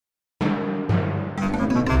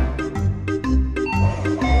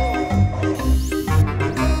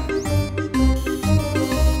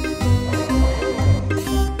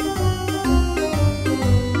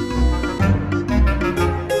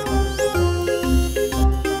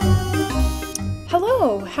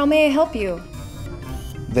How may I help you?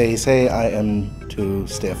 They say I am too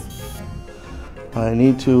stiff. I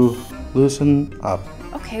need to loosen up.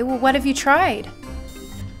 Okay, well, what have you tried?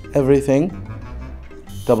 Everything.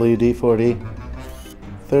 WD-40,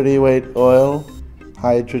 30 weight oil,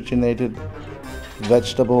 hydrogenated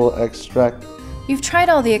vegetable extract. You've tried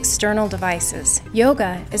all the external devices.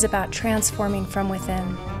 Yoga is about transforming from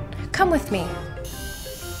within. Come with me.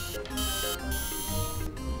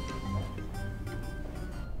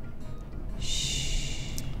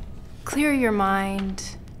 Shh. Clear your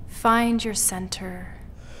mind. Find your center.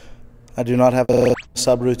 I do not have a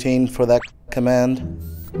subroutine for that command.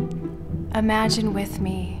 Imagine with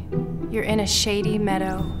me. You're in a shady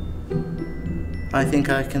meadow. I think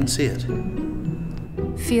I can see it.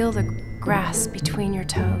 Feel the grass between your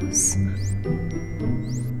toes.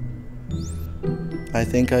 I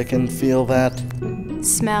think I can feel that.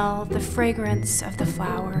 Smell the fragrance of the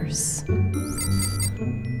flowers.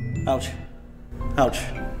 Ouch. Ouch.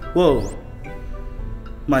 Whoa.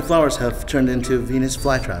 My flowers have turned into Venus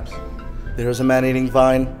flytraps. There's a man-eating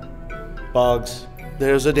vine. Bogs.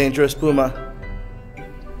 There's a dangerous puma.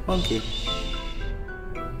 Monkey.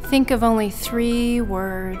 Think of only 3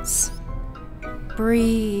 words.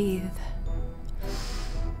 Breathe.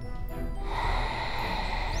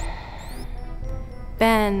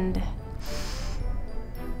 Bend.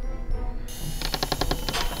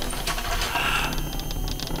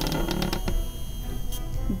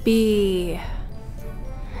 Be.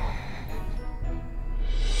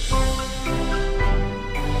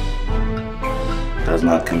 Does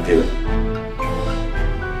not compute.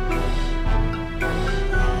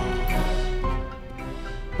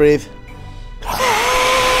 Breathe.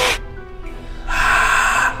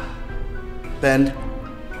 Bend.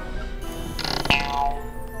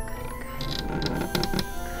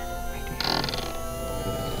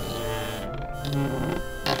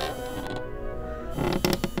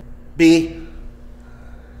 B.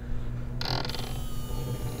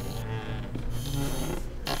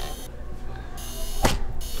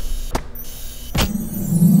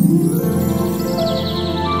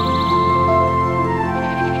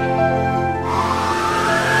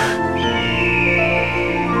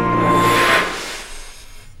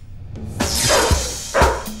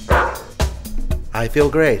 I feel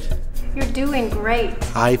great. You're doing great.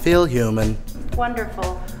 I feel human.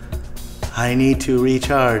 Wonderful. I need to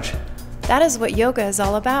recharge. That is what yoga is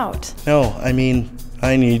all about. No, I mean,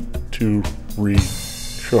 I need to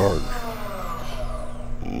recharge.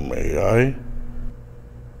 May I?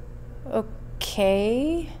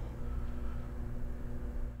 Okay.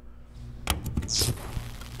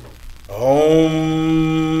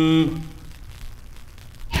 Om.